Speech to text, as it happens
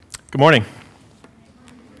Good morning.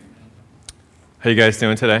 How you guys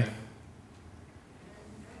doing today?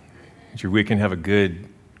 Did your weekend have a good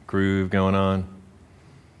groove going on?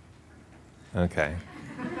 Okay.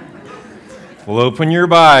 Well, open your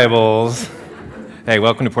Bibles. Hey,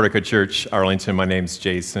 welcome to Portico Church, Arlington. My name's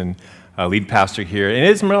Jason, lead pastor here. And it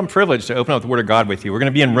is my privilege to open up the Word of God with you. We're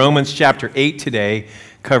going to be in Romans chapter 8 today,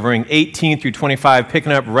 covering 18 through 25,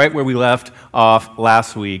 picking up right where we left off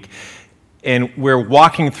last week. And we're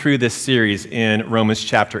walking through this series in Romans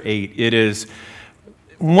chapter 8. It is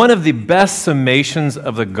one of the best summations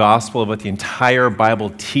of the gospel of what the entire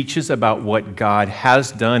Bible teaches about what God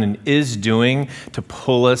has done and is doing to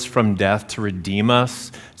pull us from death, to redeem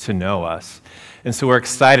us, to know us. And so we're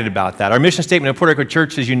excited about that. Our mission statement at Portico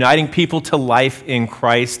Church is uniting people to life in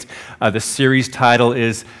Christ. The series title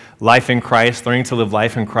is Life in Christ, Learning to Live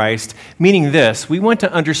Life in Christ, meaning this: we want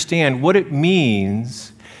to understand what it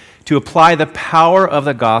means to apply the power of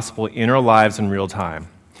the gospel in our lives in real time.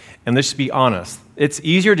 And let's just be honest, it's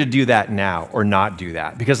easier to do that now or not do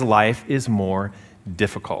that because life is more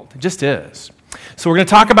difficult. It just is. So we're going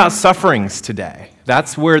to talk about sufferings today.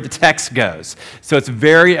 That's where the text goes. So it's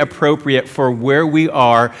very appropriate for where we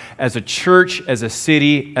are as a church, as a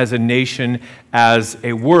city, as a nation, as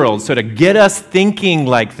a world. So to get us thinking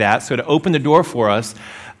like that, so to open the door for us,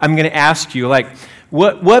 I'm going to ask you,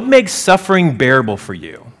 what makes suffering bearable for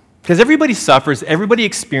you? Because everybody suffers, everybody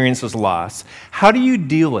experiences loss. How do you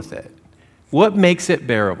deal with it? What makes it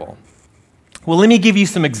bearable? Well, let me give you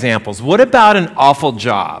some examples. What about an awful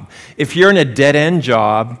job? If you're in a dead-end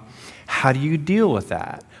job, how do you deal with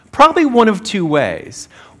that? Probably one of two ways.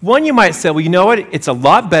 One, you might say, well, you know what? It's a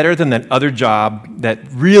lot better than that other job, that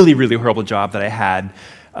really, really horrible job that I had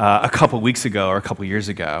a couple weeks ago or a couple years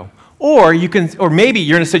ago. Or maybe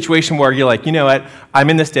you're in a situation where you're like, you know what, I'm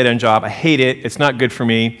in this dead-end job, I hate it, it's not good for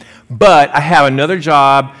me, but I have another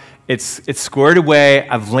job, it's squared away,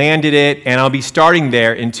 I've landed it, and I'll be starting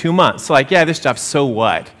there in 2 months. So this job, so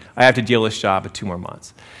what? I have to deal with this job in 2 more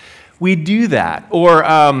months. We do that. Or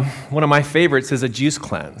one of my favorites is a juice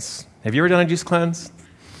cleanse. Have you ever done a juice cleanse?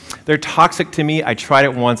 They're toxic to me. I tried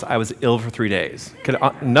it once. I was ill for 3 days.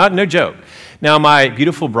 No joke. Now, my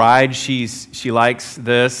beautiful bride, she likes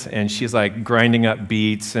this, and she's like grinding up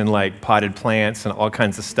beets and like potted plants and all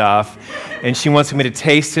kinds of stuff. And she wants me to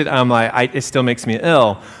taste it. I'm like, it still makes me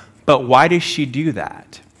ill. But why does she do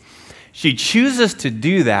that? She chooses to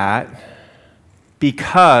do that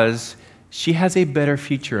because she has a better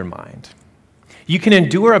future in mind. You can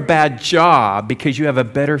endure a bad job because you have a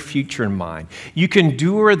better future in mind. You can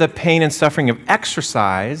endure the pain and suffering of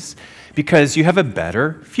exercise because you have a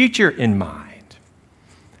better future in mind.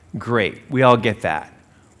 Great, we all get that.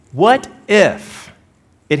 What if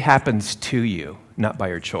it happens to you, not by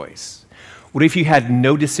your choice? What if you had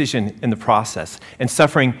no decision in the process and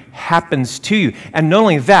suffering happens to you? And not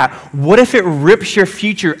only that, what if it rips your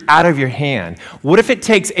future out of your hand? What if it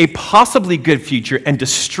takes a possibly good future and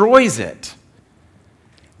destroys it?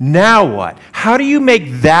 Now what? How do you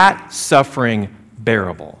make that suffering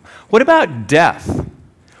bearable? What about death?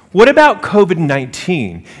 What about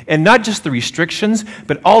COVID-19? And not just the restrictions,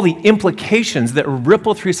 but all the implications that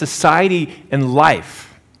ripple through society and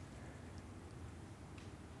life.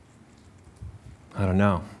 I don't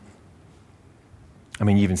know. I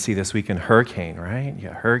mean, you even see this weekend hurricane, right?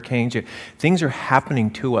 Yeah, hurricanes. Things are happening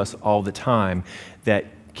to us all the time that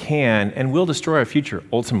can and will destroy our future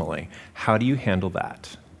ultimately. How do you handle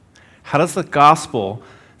that? How does the gospel,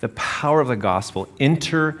 the power of the gospel,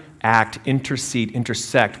 interact, intercede,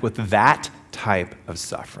 intersect with that type of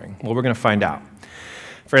suffering? Well, we're going to find out.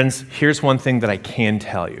 Friends, here's one thing that I can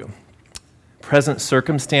tell you. Present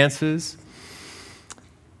circumstances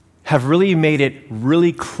have really made it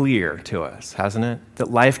really clear to us, hasn't it,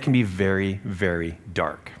 that life can be very, very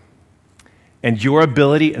dark. And your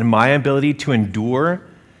ability and my ability to endure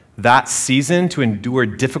that season, to endure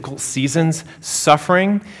difficult seasons,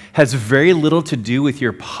 suffering, has very little to do with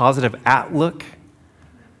your positive outlook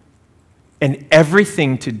and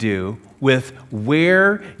everything to do with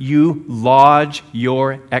where you lodge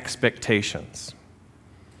your expectations.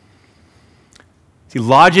 See,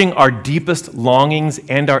 lodging our deepest longings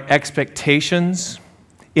and our expectations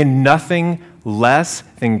in nothing less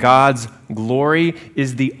than God's glory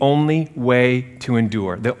is the only way to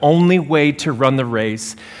endure, the only way to run the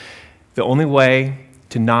race, the only way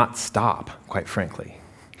to not stop, quite frankly.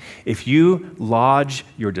 If you lodge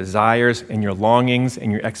your desires and your longings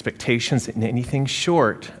and your expectations in anything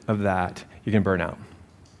short of that, you're going to burn out.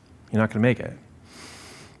 You're not going to make it.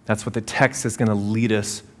 That's what the text is going to lead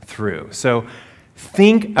us through. So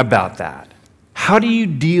think about that. How do you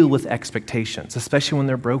deal with expectations, especially when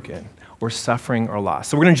they're broken? or suffering or loss.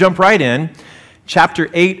 So we're going to jump right in. Chapter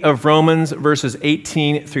 8 of Romans, verses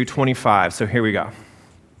 18 through 25. So here we go.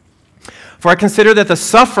 For I consider that the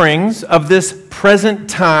sufferings of this present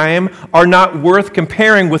time are not worth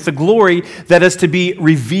comparing with the glory that is to be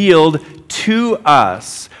revealed to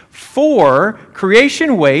us. For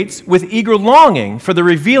creation waits with eager longing for the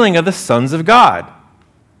revealing of the sons of God.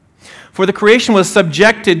 For the creation was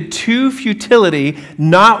subjected to futility,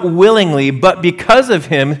 not willingly, but because of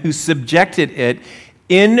him who subjected it,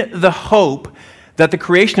 in the hope that the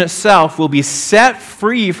creation itself will be set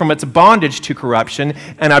free from its bondage to corruption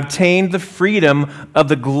and obtain the freedom of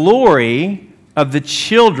the glory of the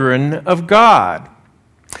children of God.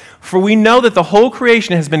 For we know that the whole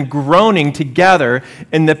creation has been groaning together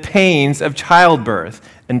in the pains of childbirth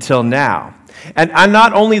until now. And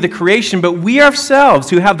not only the creation, but we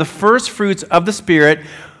ourselves who have the first fruits of the Spirit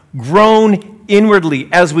groan inwardly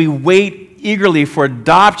as we wait eagerly for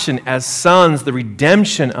adoption as sons, the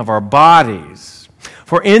redemption of our bodies.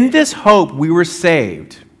 For in this hope we were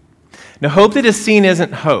saved. Now, hope that is seen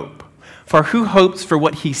isn't hope. For who hopes for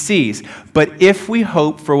what he sees? But if we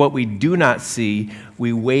hope for what we do not see,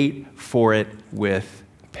 we wait for it with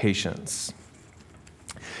patience.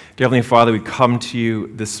 Dear Heavenly Father, we come to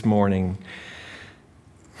you this morning.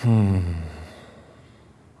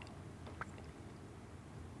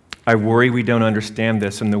 I worry we don't understand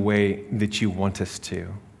this in the way that you want us to,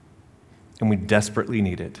 and we desperately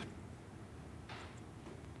need it.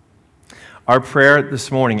 Our prayer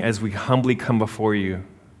this morning, as we humbly come before you,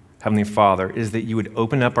 Heavenly Father, is that you would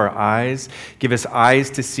open up our eyes, give us eyes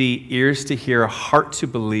to see, ears to hear, a heart to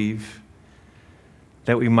believe,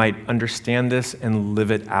 that we might understand this and live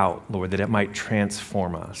it out, Lord, that it might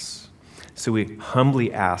transform us. So we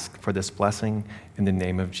humbly ask for this blessing in the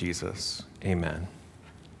name of Jesus. Amen.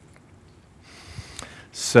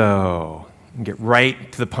 So, get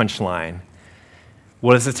right to the punchline.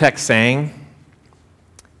 What is the text saying?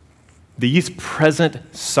 These present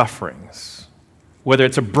sufferings, whether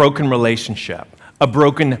it's a broken relationship, a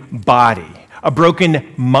broken body, a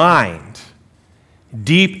broken mind,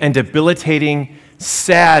 deep and debilitating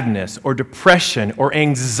sadness or depression or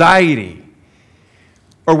anxiety,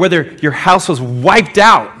 or whether your house was wiped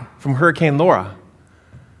out from Hurricane Laura,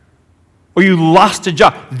 or you lost a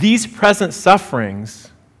job, these present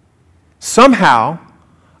sufferings somehow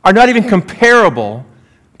are not even comparable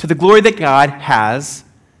to the glory that God has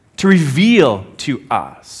to reveal to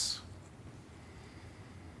us.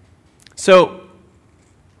 So,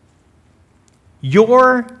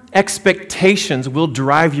 your expectations will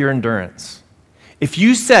drive your endurance. If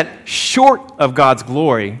you set short of God's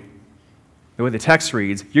glory, the way the text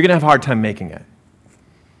reads, you're going to have a hard time making it.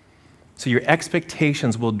 So your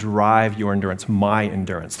expectations will drive your endurance, my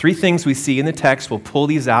endurance. 3 things we see in the text. We'll pull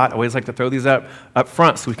these out. I always like to throw these up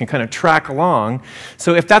front so we can kind of track along.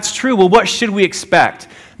 So if that's true, well, what should we expect?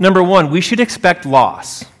 Number 1, we should expect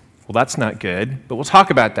loss. Well, that's not good, but we'll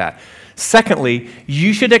talk about that. Secondly,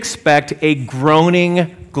 you should expect a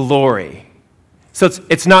groaning glory. So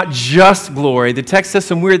it's not just glory. The text says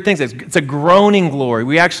some weird things. It's a groaning glory.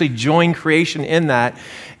 We actually join creation in that.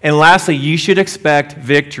 And lastly, you should expect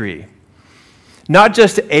victory. Not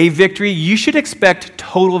just a victory, you should expect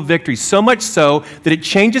total victory, so much so that it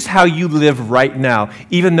changes how you live right now,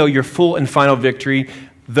 even though your full and final victory,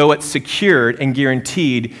 though it's secured and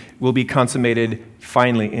guaranteed, will be consummated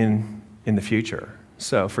finally in the future.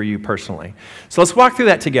 So for you personally. So let's walk through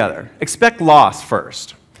that together. Expect loss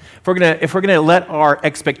first. If we're gonna let our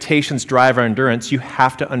expectations drive our endurance, you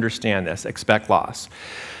have to understand this. Expect loss.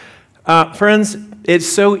 Friends, it's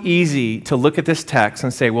so easy to look at this text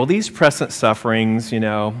and say, well, these present sufferings,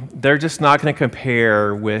 they're just not going to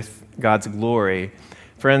compare with God's glory.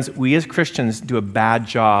 Friends, we as Christians do a bad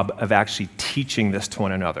job of actually teaching this to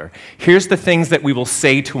one another. Here's the things that we will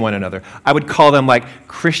say to one another. I would call them like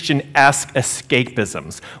Christian-esque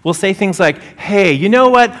escapisms. We'll say things like, hey, you know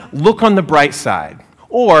what? Look on the bright side.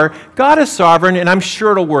 Or, God is sovereign and I'm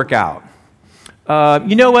sure it'll work out.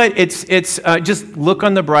 You know what? It's just look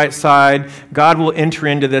on the bright side. God will enter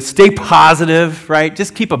into this. Stay positive, right?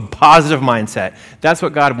 Just keep a positive mindset. That's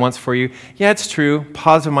what God wants for you. Yeah, it's true.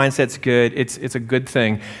 Positive mindset's good. It's a good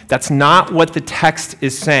thing. That's not what the text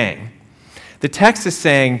is saying. The text is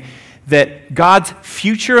saying that God's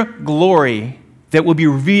future glory that will be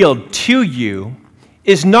revealed to you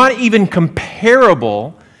is not even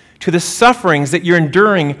comparable to the sufferings that you're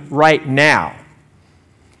enduring right now.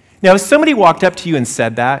 Now, if somebody walked up to you and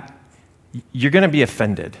said that, you're going to be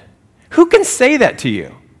offended. Who can say that to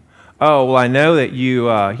you? Oh, well, I know that you,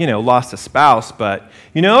 lost a spouse, but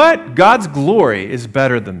you know what? God's glory is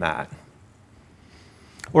better than that.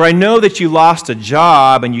 Or I know that you lost a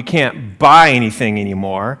job and you can't buy anything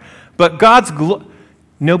anymore, but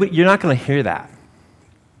nobody, you're not going to hear that.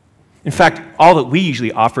 In fact, all that we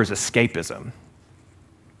usually offer is escapism.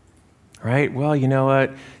 Right? Well, you know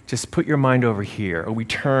what? Just put your mind over here. Or we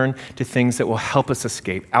turn to things that will help us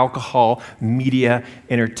escape: alcohol, media,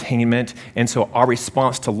 entertainment. And so our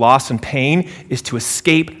response to loss and pain is to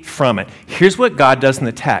escape from it. Here's what God does in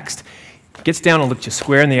the text. He gets down and looks you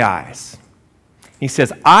square in the eyes. He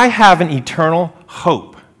says, I have an eternal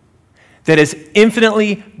hope that is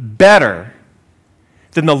infinitely better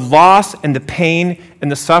than the loss and the pain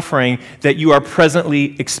and the suffering that you are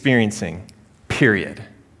presently experiencing, period.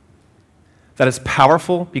 That is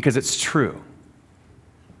powerful because it's true.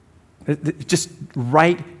 Just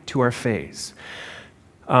right to our face.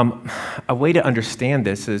 A way to understand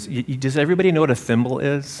this is, does everybody know what a thimble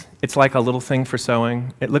is? It's like a little thing for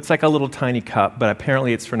sewing. It looks like a little tiny cup, but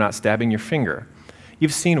apparently it's for not stabbing your finger.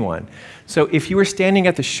 You've seen one. So if you were standing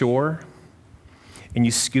at the shore and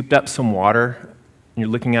you scooped up some water and you're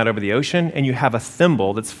looking out over the ocean and you have a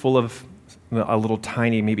thimble that's full of a little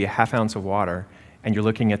tiny, maybe a half ounce of water, and you're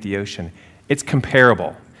looking at the ocean, it's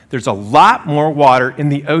comparable. There's a lot more water in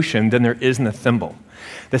the ocean than there is in the thimble.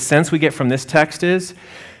 The sense we get from this text is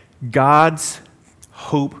God's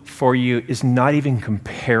hope for you is not even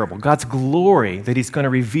comparable. God's glory that he's going to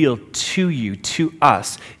reveal to you, to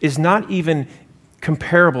us, is not even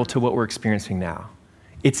comparable to what we're experiencing now.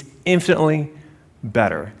 It's infinitely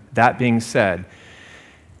better. That being said,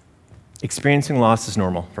 experiencing loss is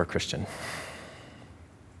normal for a Christian.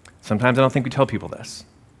 Sometimes I don't think we tell people this.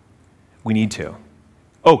 We need to.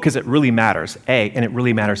 Oh, because it really matters, and it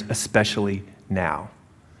really matters especially now.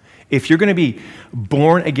 If you're going to be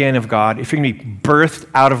born again of God, if you're going to be birthed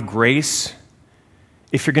out of grace,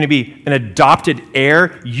 if you're going to be an adopted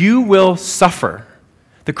heir, you will suffer.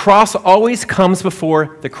 The cross always comes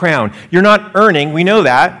before the crown. You're not earning, we know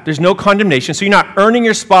that. There's no condemnation, so you're not earning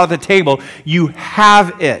your spot at the table. You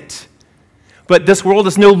have it. But this world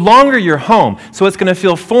is no longer your home, so it's going to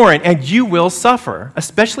feel foreign, and you will suffer,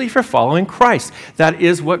 especially if you're following Christ. That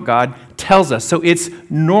is what God tells us. So it's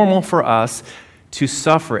normal for us to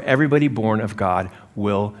suffer. Everybody born of God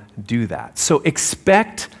will do that. So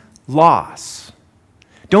expect loss.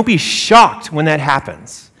 Don't be shocked when that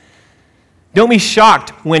happens. Don't be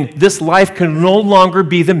shocked when this life can no longer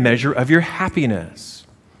be the measure of your happiness.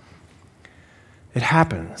 It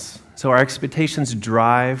happens. So our expectations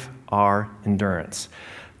drive our endurance.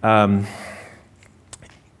 Our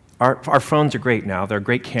phones are great now. They're a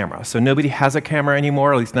great camera. So nobody has a camera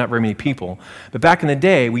anymore, at least not very many people. But back in the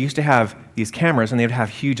day, we used to have these cameras, and they would have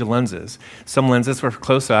huge lenses. Some lenses were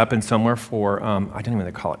close up, and some were for, I don't even know what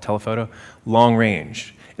they call it, telephoto, long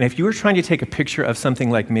range. And if you were trying to take a picture of something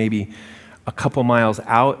like maybe a couple miles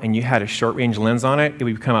out, and you had a short range lens on it, it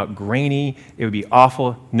would come out grainy, it would be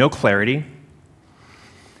awful, no clarity,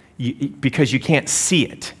 because you can't see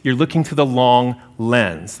it. You're looking through the long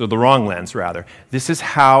lens, or the wrong lens, rather. This is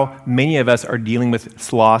how many of us are dealing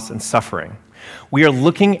with loss and suffering. We are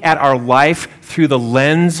looking at our life through the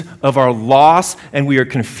lens of our loss, and we are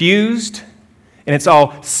confused, and it's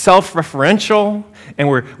all self-referential, and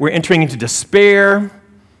we're entering into despair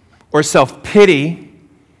or self-pity,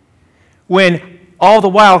 when all the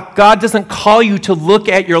while, God doesn't call you to look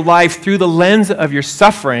at your life through the lens of your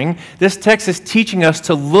suffering. This text is teaching us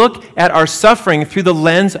to look at our suffering through the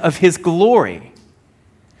lens of his glory.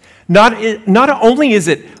 Not only is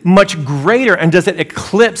it much greater and does it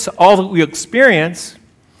eclipse all that we experience,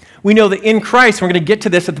 we know that in Christ, we're going to get to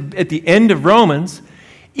this at the end of Romans,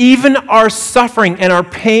 even our suffering and our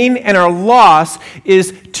pain and our loss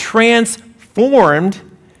is transformed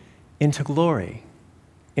into glory,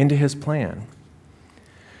 into his plan.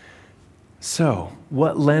 So,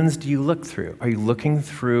 what lens do you look through? Are you looking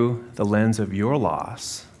through the lens of your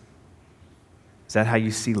loss? Is that how you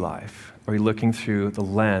see life? Or are you looking through the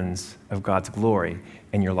lens of God's glory,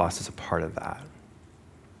 and your loss is a part of that?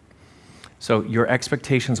 So, your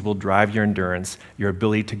expectations will drive your endurance, your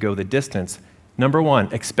ability to go the distance. Number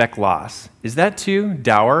one, expect loss. Is that too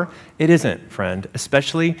dour? It isn't, friend,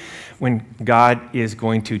 especially when God is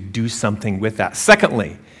going to do something with that.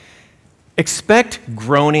 Secondly, expect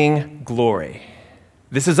groaning glory.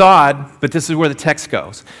 This is odd, but this is where the text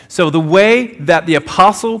goes. So the way that the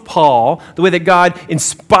Apostle Paul, the way that God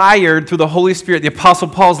inspired through the Holy Spirit, the Apostle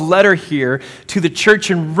Paul's letter here to the church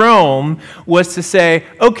in Rome was to say,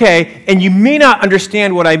 okay, and you may not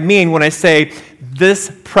understand what I mean when I say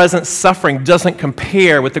this present suffering doesn't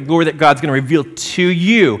compare with the glory that God's going to reveal to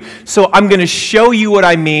you. So I'm going to show you what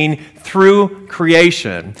I mean through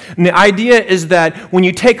creation. And the idea is that when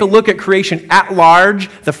you take a look at creation at large,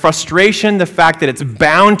 the frustration, the fact that it's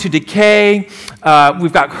bound to decay,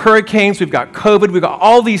 we've got hurricanes, we've got COVID, we've got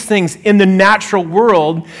all these things in the natural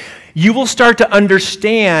world, you will start to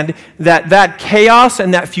understand that that chaos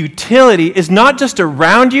and that futility is not just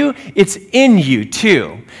around you, it's in you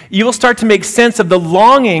too. You will start to make sense of the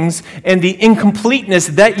longings and the incompleteness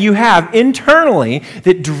that you have internally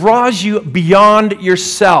that draws you beyond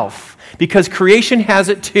yourself, because creation has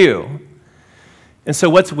it too. And so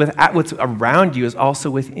what's around you is also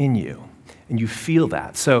within you, and you feel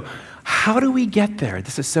that. So how do we get there?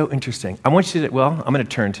 This is so interesting. I want you to, I'm going to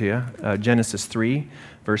turn to you, Genesis 3,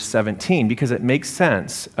 verse 17, because it makes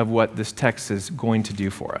sense of what this text is going to do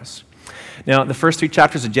for us. Now, the first 3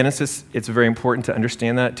 chapters of Genesis, it's very important to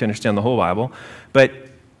understand that, to understand the whole Bible. But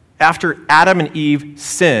after Adam and Eve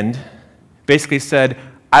sinned, basically said,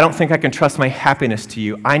 I don't think I can trust my happiness to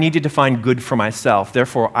you. I need to define good for myself.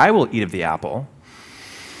 Therefore, I will eat of the apple.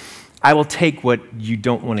 I will take what you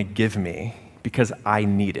don't want to give me because I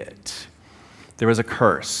need it. There was a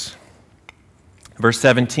curse. Verse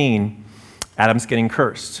 17, Adam's getting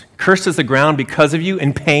cursed. Cursed is the ground because of you.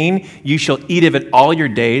 In pain, you shall eat of it all your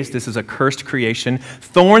days. This is a cursed creation.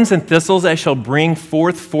 Thorns and thistles I shall bring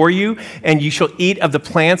forth for you, and you shall eat of the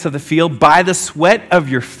plants of the field. By the sweat of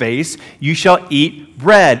your face you shall eat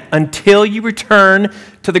bread until you return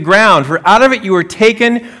to the ground. For out of it you are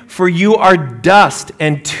taken, for you are dust,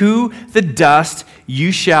 and to the dust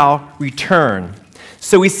you shall return.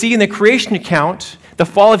 So we see in the creation account, the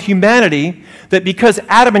fall of humanity, that because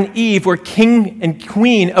Adam and Eve were king and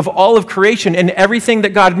queen of all of creation and everything that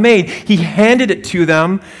God made, he handed it to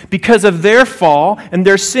them. Because of their fall and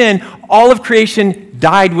their sin, all of creation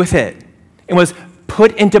died with it and was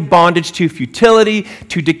put into bondage to futility,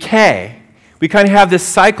 to decay. We kind of have this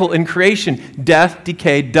cycle in creation: death,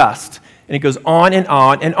 decay, dust. And it goes on and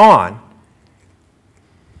on and on.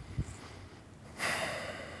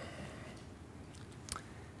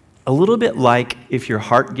 A little bit like if your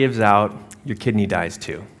heart gives out, your kidney dies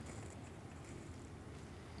too.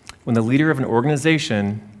 When the leader of an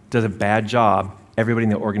organization does a bad job, everybody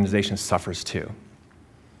in the organization suffers too.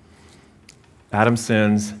 Adam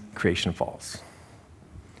sins, creation falls.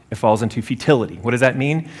 It falls into futility. What does that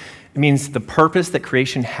mean? It means the purpose that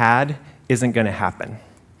creation had isn't going to happen.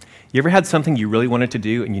 You ever had something you really wanted to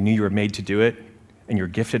do and you knew you were made to do it and you're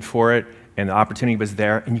gifted for it and the opportunity was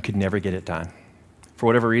there and you could never get it done? For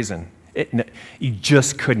whatever reason, you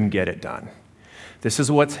just couldn't get it done. This is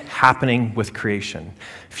what's happening with creation.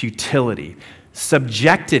 Futility,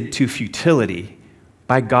 subjected to futility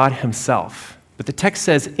by God himself. But the text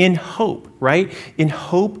says in hope, right? In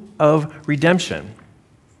hope of redemption.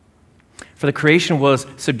 For the creation was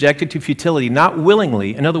subjected to futility, not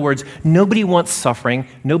willingly. In other words, nobody wants suffering,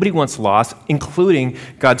 nobody wants loss, including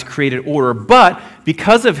God's created order. But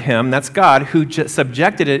because of him, that's God, who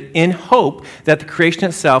subjected it in hope that the creation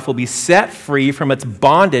itself will be set free from its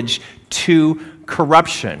bondage to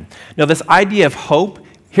corruption. Now, this idea of hope,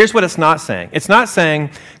 here's what it's not saying. It's not saying,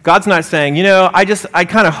 God's not saying, I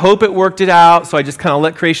kind of hope it worked it out, so I just kind of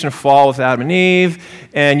let creation fall with Adam and Eve,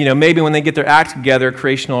 and, maybe when they get their act together,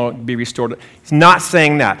 creation will be restored. It's not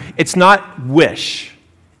saying that. It's not wish.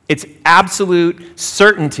 It's absolute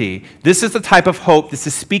certainty. This is the type of hope this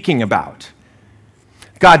is speaking about.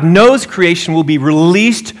 God knows creation will be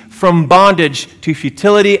released from bondage to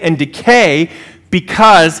futility and decay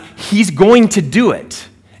because he's going to do it.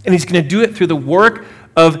 And he's going to do it through the work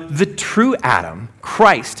of the true Adam,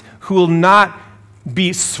 Christ, who will not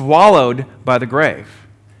be swallowed by the grave.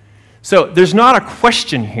 So there's not a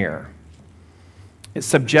question here. It's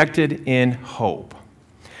subjected in hope.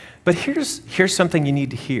 But here's something you need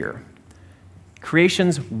to hear.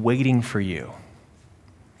 Creation's waiting for you.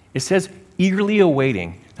 It says eagerly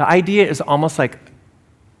awaiting. The idea is almost like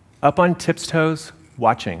up on tiptoes,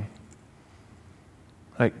 watching.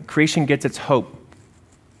 Like creation gets its hope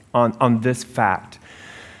on this fact.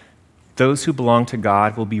 Those who belong to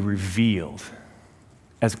God will be revealed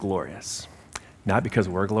as glorious. Not because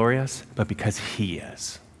we're glorious, but because he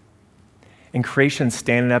is. And creation's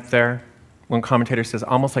standing up there, one commentator says,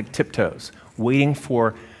 almost like tiptoes, waiting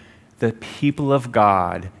for the people of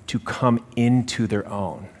God to come into their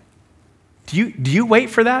own. Do you wait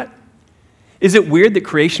for that? Is it weird that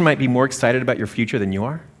creation might be more excited about your future than you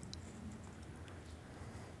are?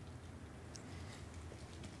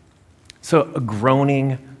 So a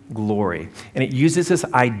groaning glory. And it uses this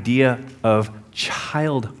idea of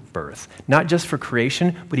childbirth, not just for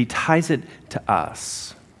creation, but he ties it to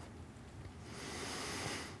us.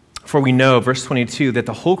 For we know, verse 22, that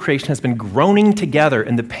the whole creation has been groaning together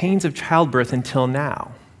in the pains of childbirth until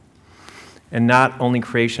now. And not only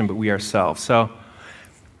creation, but we ourselves. So,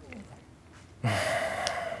 I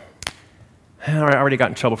already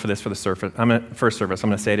got in trouble for this for the first service. I'm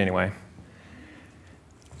going to say it anyway.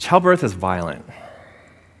 Childbirth is violent.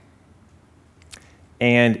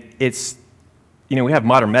 And it's, we have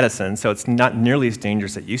modern medicine, so it's not nearly as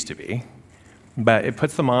dangerous as it used to be. But it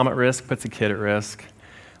puts the mom at risk, puts the kid at risk.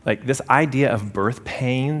 Like this idea of birth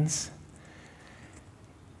pains,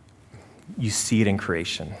 you see it in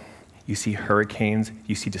creation. You see hurricanes,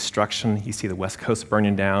 you see destruction, you see the West Coast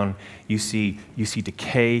burning down, you see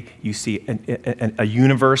decay, you see a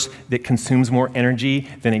universe that consumes more energy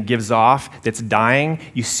than it gives off, that's dying.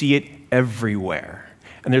 You see it everywhere.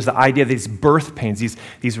 And there's the idea of these birth pains,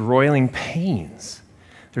 these roiling pains.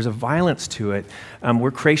 There's a violence to it where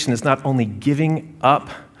creation is not only giving up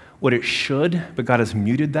what it should, but God has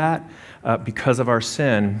muted that because of our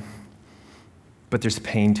sin, but there's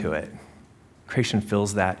pain to it. Creation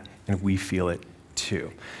feels that, and we feel it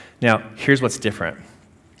too. Now, here's what's different.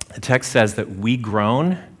 The text says that we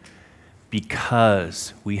groan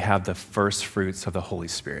because we have the first fruits of the Holy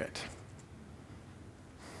Spirit.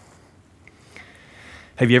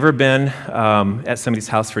 Have you ever been at somebody's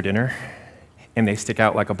house for dinner and they stick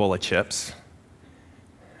out like a bowl of chips?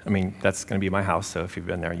 I mean, that's going to be my house, so if you've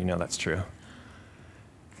been there, you know that's true.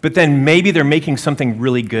 But then maybe they're making something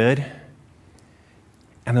really good,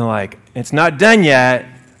 and they're like, it's not done yet,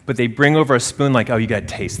 but they bring over a spoon like, oh, you got to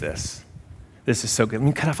taste this. This is so good. Let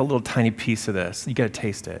me cut off a little tiny piece of this. You got to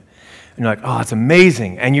taste it. And you're like, oh, it's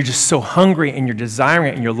amazing. And you're just so hungry, and you're desiring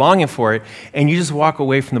it, and you're longing for it, and you just walk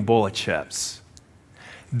away from the bowl of chips.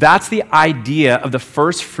 That's the idea of the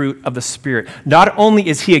first fruit of the Spirit. Not only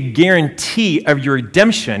is he a guarantee of your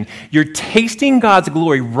redemption, you're tasting God's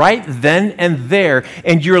glory right then and there,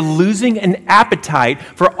 and you're losing an appetite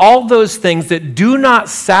for all those things that do not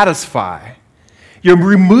satisfy. You're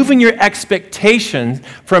removing your expectations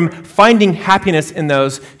from finding happiness in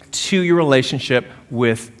those to your relationship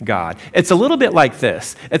with God. It's a little bit like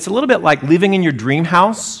this. It's a little bit like living in your dream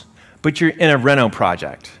house, but you're in a reno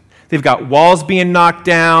project. They've got walls being knocked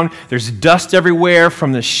down. There's dust everywhere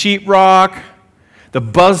from the sheetrock. The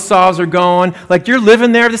buzzsaws are going. Like you're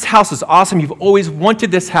living there. This house is awesome. You've always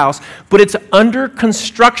wanted this house, but it's under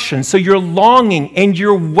construction. So you're longing and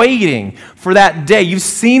you're waiting for that day. You've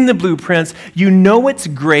seen the blueprints. You know it's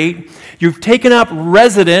great. You've taken up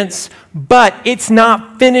residence, but it's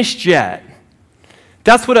not finished yet.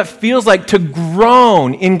 That's what it feels like to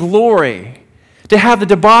groan in glory. To have the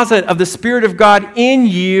deposit of the Spirit of God in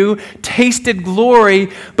you, tasted glory,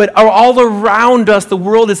 but all around us, the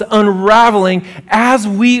world is unraveling as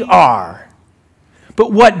we are.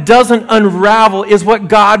 But what doesn't unravel is what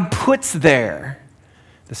God puts there.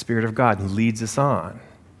 The Spirit of God leads us on.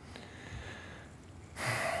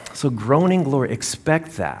 So groaning glory,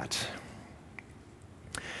 expect that.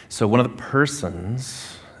 So one of the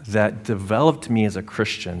persons that developed me as a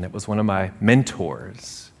Christian, that was one of my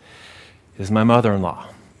mentors, is my mother-in-law.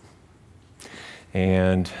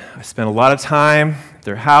 And I spent a lot of time at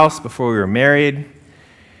their house before we were married.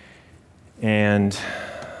 And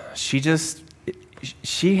she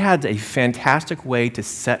had a fantastic way to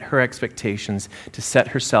set her expectations, to set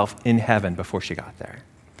herself in heaven before she got there.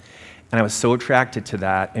 And I was so attracted to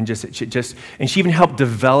that. And she even helped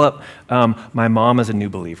develop my mom as a new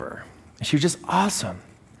believer. And she was just awesome.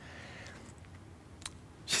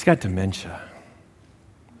 She's got dementia.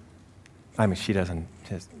 I mean, she doesn't,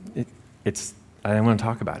 I don't want to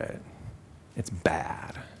talk about it. It's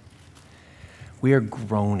bad. We are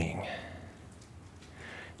groaning.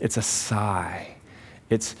 It's a sigh.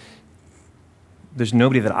 There's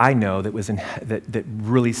nobody that I know that was that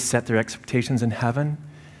really set their expectations in heaven,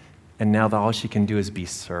 and now all she can do is be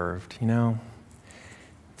served,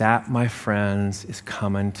 That, my friends, is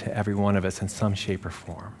coming to every one of us in some shape or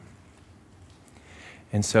form.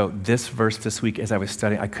 And so this verse this week, as I was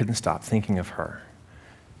studying, I couldn't stop thinking of her.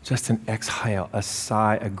 Just an exhale, a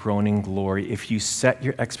sigh, a groaning glory. If you set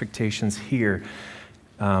your expectations here,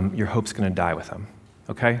 your hope's going to die with them,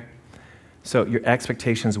 okay? So your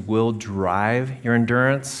expectations will drive your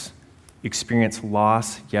endurance. You experience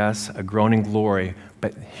loss, yes, a groaning glory,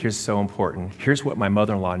 but here's so important. Here's what my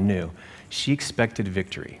mother-in-law knew. She expected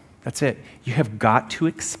victory. That's it. You have got to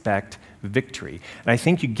expect victory. And I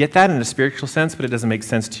think you get that in a spiritual sense, but it doesn't make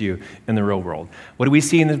sense to you in the real world. What do we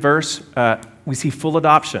see in the verse? We see full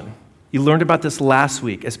adoption. You learned about this last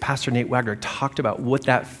week as Pastor Nate Wagner talked about what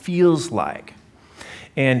that feels like.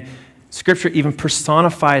 And Scripture even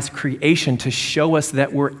personifies creation to show us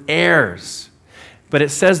that we're heirs. But it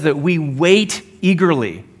says that we wait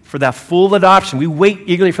eagerly for that full adoption. We wait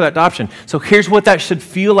eagerly for that adoption. So here's what that should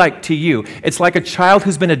feel like to you. It's like a child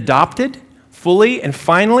who's been adopted fully and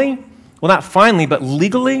finally, well, not finally, but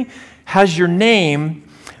legally, has your name,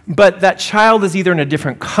 but that child is either in a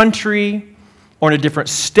different country or in a different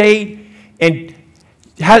state, and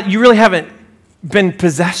you really haven't been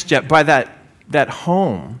possessed yet by that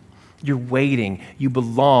home. You're waiting. You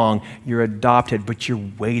belong. You're adopted, but you're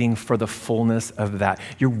waiting for the fullness of that.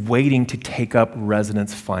 You're waiting to take up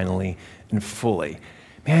residence finally and fully.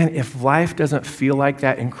 Man, if life doesn't feel like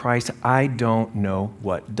that in Christ, I don't know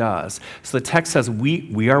what does. So the text says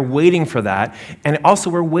we are waiting for that, and also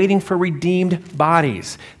we're waiting for redeemed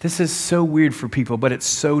bodies. This is so weird for people, but it's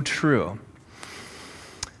so true.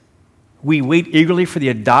 We wait eagerly for the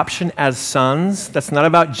adoption as sons. That's not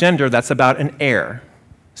about gender, that's about an heir.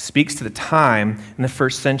 Speaks to the time in the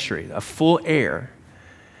first century, a full heir,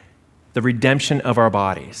 the redemption of our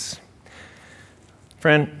bodies.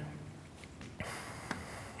 Friend,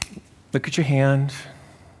 look at your hand.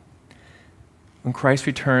 When Christ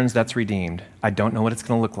returns, that's redeemed. I don't know what it's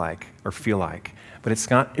going to look like or feel like, but it's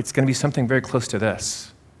going to be something very close to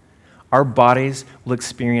this. Our bodies will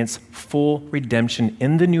experience full redemption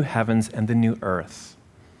in the new heavens and the new earth.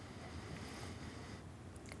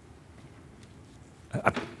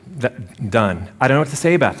 Done. I don't know what to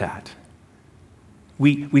say about that.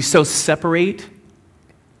 We so separate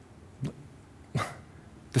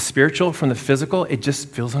the spiritual from the physical, it just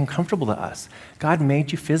feels uncomfortable to us. God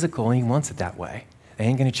made you physical and he wants it that way. It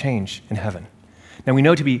ain't going to change in heaven. Now we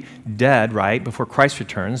know to be dead, right, before Christ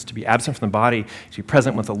returns, to be absent from the body, to be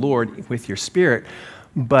present with the Lord, with your spirit.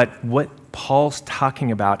 But what Paul's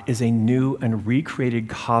talking about is a new and recreated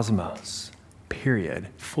cosmos, period.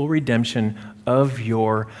 Full redemption of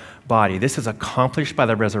your body. This is accomplished by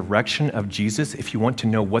the resurrection of Jesus. If you want to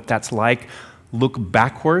know what that's like, look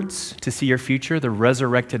backwards to see your future, the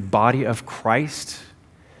resurrected body of Christ.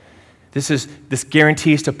 This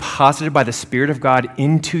guarantee is deposited by the Spirit of God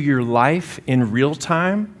into your life in real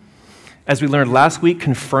time. As we learned last week,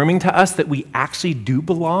 confirming to us that we actually do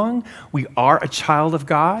belong. We are a child of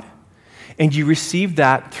God. And you receive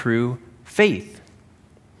that through faith.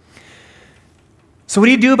 So what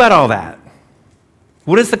do you do about all that?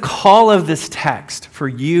 What is the call of this text for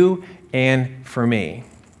you and for me?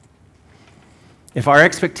 If our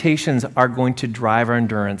expectations are going to drive our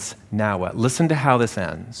endurance, now what? Listen to how this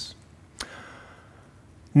ends.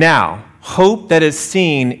 Now, hope that is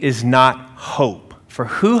seen is not hope. For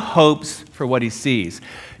who hopes for what he sees?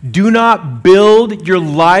 Do not build your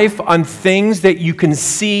life on things that you can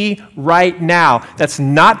see right now. That's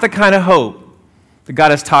not the kind of hope that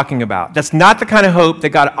God is talking about. That's not the kind of hope that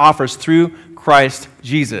God offers through Christ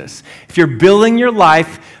Jesus. If you're building your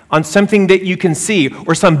life on something that you can see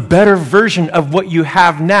or some better version of what you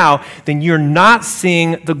have now, then you're not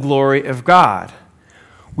seeing the glory of God.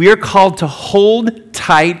 We are called to hold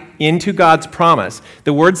tight into God's promise.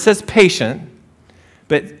 The word says patient,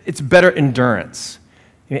 but it's better endurance.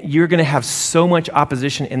 You're going to have so much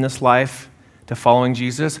opposition in this life to following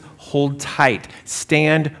Jesus. Hold tight.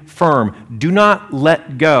 Stand firm. Do not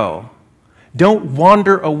let go. Don't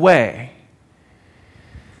wander away.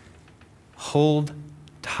 Hold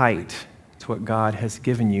tight to what God has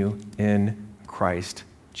given you in Christ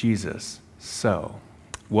Jesus. So,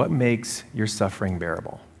 what makes your suffering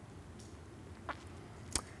bearable?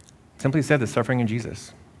 Simply said, the suffering in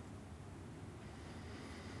Jesus.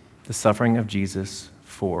 The suffering of Jesus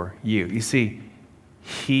for you. You see,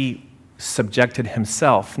 he subjected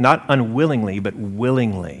himself, not unwillingly, but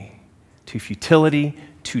willingly, to futility,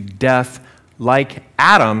 to death. Like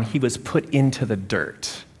Adam, he was put into the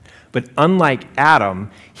dirt. But unlike Adam,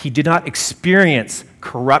 he did not experience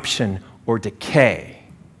corruption or decay.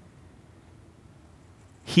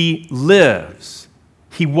 He lives.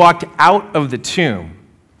 He walked out of the tomb.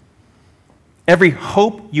 Every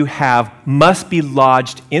hope you have must be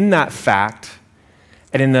lodged in that fact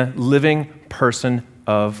and in the living person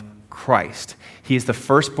of Christ. He is the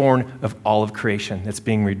firstborn of all of creation that's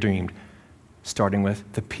being redeemed, starting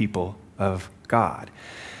with the people of God.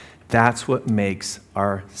 That's what makes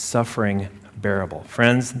our suffering bearable.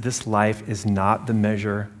 Friends, this life is not the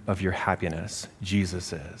measure of your happiness.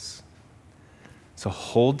 Jesus is. So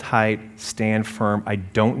hold tight, stand firm. I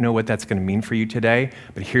don't know what that's going to mean for you today,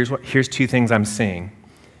 but here's two things I'm seeing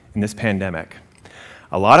in this pandemic.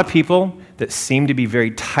 A lot of people that seem to be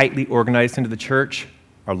very tightly organized into the church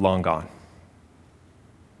are long gone.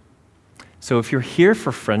 So if you're here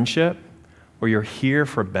for friendship or you're here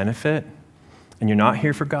for benefit, and you're not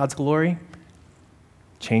here for God's glory,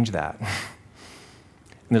 change that. And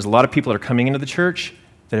there's a lot of people that are coming into the church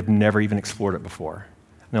that have never even explored it before.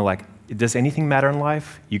 And they're like, Does anything matter in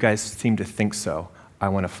life? You guys seem to think so. I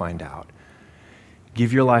want to find out.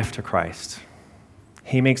 Give your life to Christ.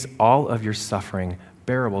 He makes all of your suffering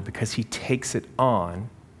bearable because he takes it on.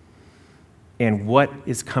 And what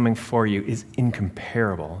is coming for you is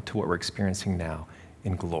incomparable to what we're experiencing now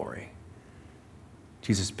in glory.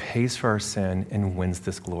 Jesus pays for our sin and wins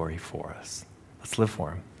this glory for us. Let's live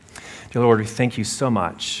for him. Dear Lord, we thank you so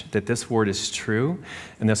much that this word is true,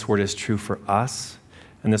 and this word is true for us,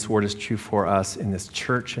 and this word is true for us in this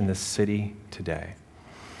church, in this city today.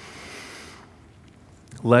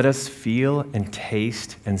 Let us feel and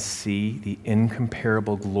taste and see the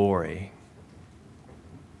incomparable glory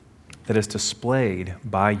that is displayed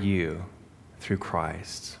by you through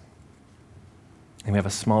Christ. And we have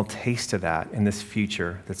a small taste of that in this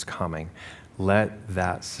future that's coming. Let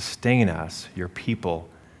that sustain us, your people.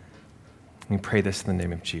 We pray this in the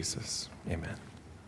name of Jesus. Amen.